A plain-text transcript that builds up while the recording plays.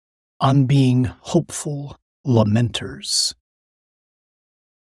on being hopeful lamenters.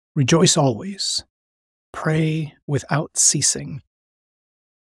 Rejoice always, pray without ceasing.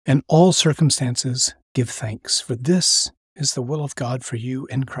 In all circumstances give thanks, for this is the will of God for you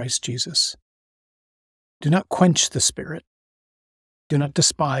in Christ Jesus. Do not quench the Spirit. Do not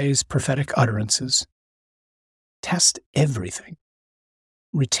despise prophetic utterances. Test everything.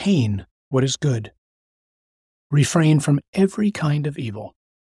 Retain what is good. Refrain from every kind of evil.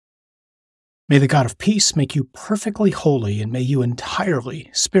 May the God of peace make you perfectly holy, and may you entirely,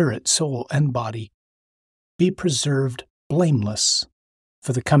 spirit, soul, and body, be preserved blameless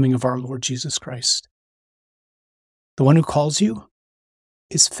for the coming of our Lord Jesus Christ. The one who calls you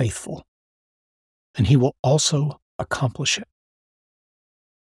is faithful, and he will also accomplish it.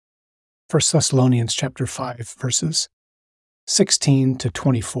 1 Thessalonians chapter 5, verses 16 to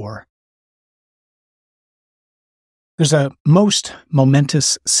 24. There's a most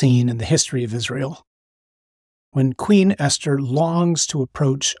momentous scene in the history of Israel when Queen Esther longs to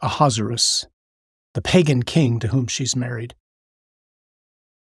approach Ahasuerus, the pagan king to whom she's married.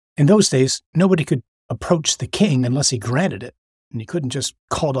 In those days, nobody could approach the king unless he granted it, and he couldn't just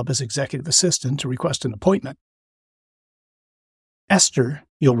call up his executive assistant to request an appointment. Esther,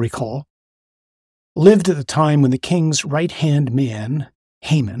 you'll recall, lived at the time when the king's right-hand man,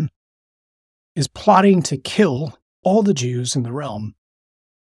 Haman, is plotting to kill all the Jews in the realm.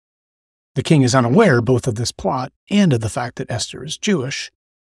 The king is unaware both of this plot and of the fact that Esther is Jewish,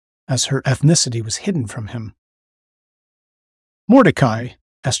 as her ethnicity was hidden from him. Mordecai,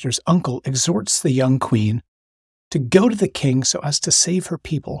 Esther's uncle, exhorts the young queen to go to the king so as to save her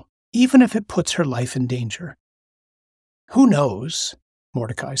people, even if it puts her life in danger. Who knows,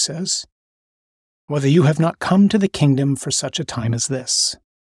 Mordecai says, whether you have not come to the kingdom for such a time as this.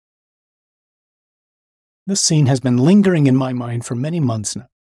 This scene has been lingering in my mind for many months now,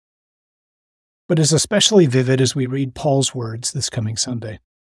 but is especially vivid as we read Paul's words this coming Sunday.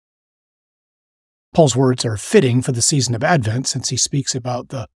 Paul's words are fitting for the season of Advent, since he speaks about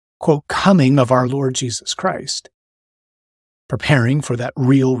the, quote, coming of our Lord Jesus Christ. Preparing for that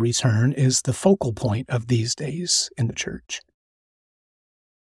real return is the focal point of these days in the church.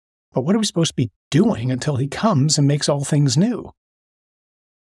 But what are we supposed to be doing until he comes and makes all things new?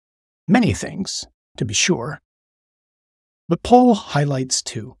 Many things, to be sure. But Paul highlights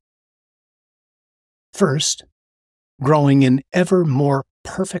two. First, growing in ever more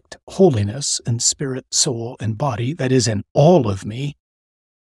perfect holiness in spirit, soul, and body, that is, in all of me.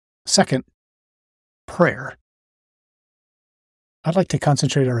 Second, prayer. I'd like to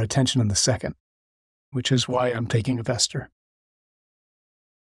concentrate our attention on the second, which is why I'm thinking of Esther.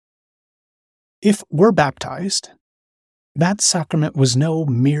 If we're baptized, that sacrament was no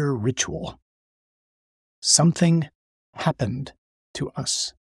mere ritual. Something happened to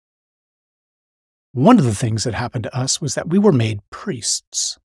us. One of the things that happened to us was that we were made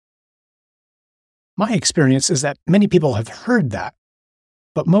priests. My experience is that many people have heard that,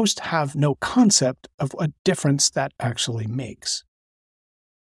 but most have no concept of what difference that actually makes.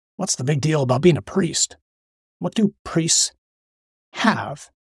 What's the big deal about being a priest? What do priests have?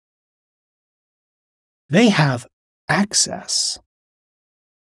 They have access.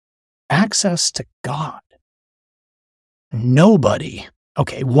 Access to God. Nobody,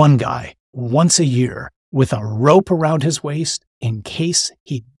 one guy, once a year, with a rope around his waist in case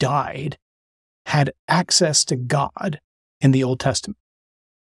he died, had access to God in the Old Testament.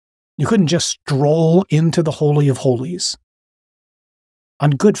 You couldn't just stroll into the Holy of Holies.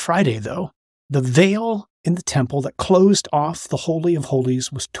 On Good Friday, though, the veil in the temple that closed off the Holy of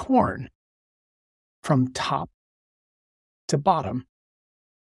Holies was torn from top to bottom.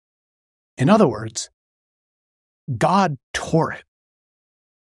 In other words, God tore it.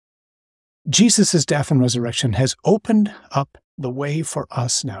 Jesus' death and resurrection has opened up the way for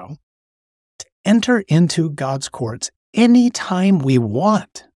us now to enter into God's courts anytime we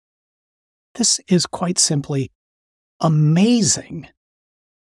want. This is quite simply amazing.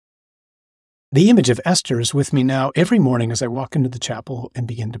 The image of Esther is with me now every morning as I walk into the chapel and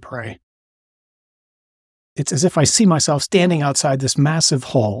begin to pray. It's as if I see myself standing outside this massive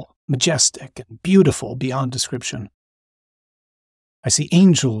hall, majestic and beautiful beyond description. I see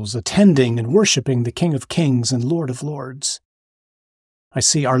angels attending and worshiping the King of Kings and Lord of Lords. I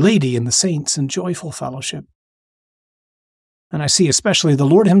see Our Lady and the saints in joyful fellowship. And I see especially the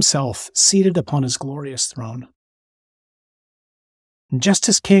Lord himself seated upon his glorious throne. And just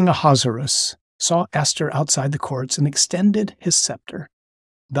as King Ahasuerus saw Esther outside the courts and extended his scepter,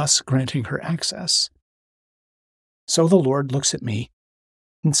 thus granting her access, so the Lord looks at me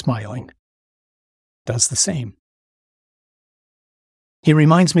and, smiling, does the same. He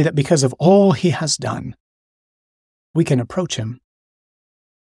reminds me that because of all he has done, we can approach him.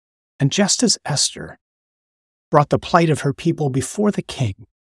 And just as Esther brought the plight of her people before the king,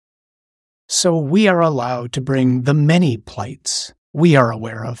 so we are allowed to bring the many plights we are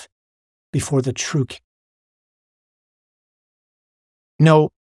aware of before the true king.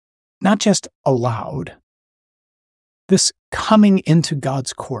 No, not just allowed. This coming into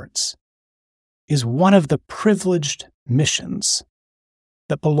God's courts is one of the privileged missions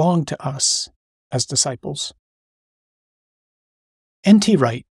that belong to us as disciples. N.T.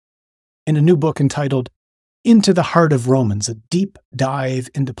 Wright, in a new book entitled Into the Heart of Romans, a deep dive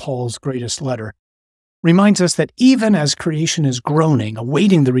into Paul's greatest letter, reminds us that even as creation is groaning,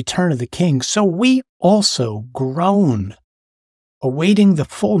 awaiting the return of the King, so we also groan, awaiting the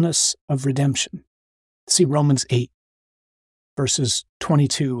fullness of redemption. See Romans 8, verses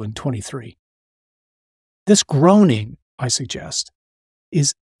 22 and 23. This groaning, I suggest,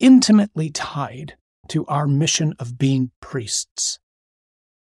 is intimately tied to our mission of being priests.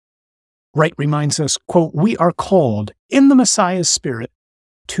 Wright reminds us, quote, "We are called in the Messiah's Spirit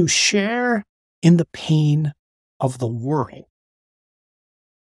to share in the pain of the world."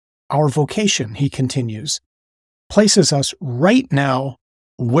 Our vocation, he continues, places us right now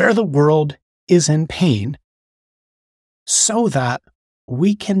where the world is in pain so that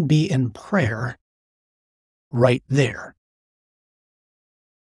we can be in prayer right there.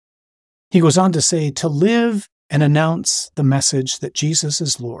 He goes on to say, to live and announce the message that Jesus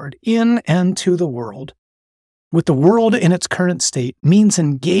is Lord in and to the world, with the world in its current state, means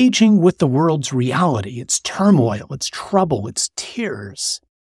engaging with the world's reality, its turmoil, its trouble, its tears.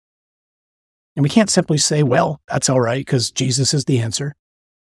 And we can't simply say, well, that's all right because Jesus is the answer.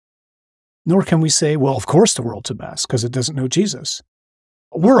 Nor can we say, well, of course the world's a mess because it doesn't know Jesus.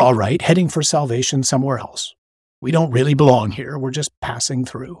 We're all right heading for salvation somewhere else. We don't really belong here. We're just passing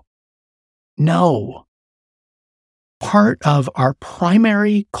through. No. Part of our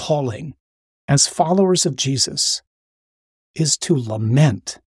primary calling as followers of Jesus is to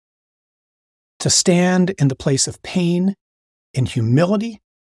lament, to stand in the place of pain in humility,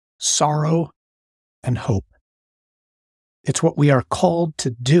 sorrow, and hope. It's what we are called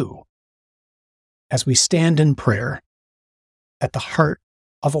to do as we stand in prayer at the heart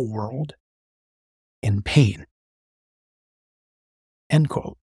of a world in pain. End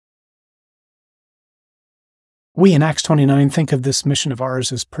quote. We in Acts 29 think of this mission of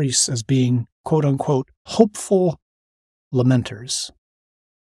ours as priests as being, quote unquote, hopeful lamenters.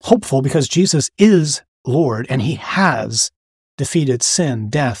 Hopeful because Jesus is Lord and he has defeated sin,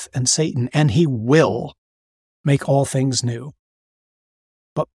 death, and Satan, and he will make all things new.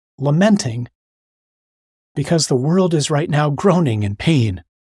 But lamenting because the world is right now groaning in pain.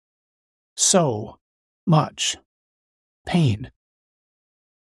 So much pain.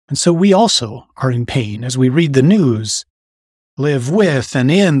 And so we also are in pain as we read the news, live with and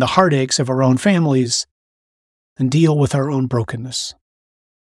in the heartaches of our own families, and deal with our own brokenness.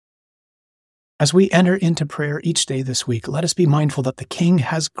 As we enter into prayer each day this week, let us be mindful that the King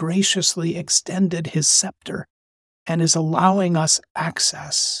has graciously extended his scepter and is allowing us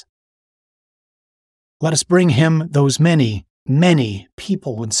access. Let us bring him those many, many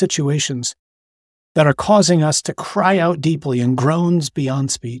people and situations that are causing us to cry out deeply in groans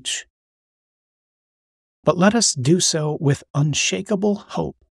beyond speech. But let us do so with unshakable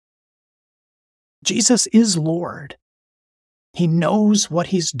hope. Jesus is Lord. He knows what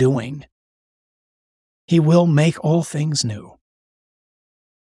he's doing. He will make all things new.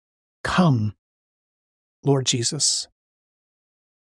 Come, Lord Jesus.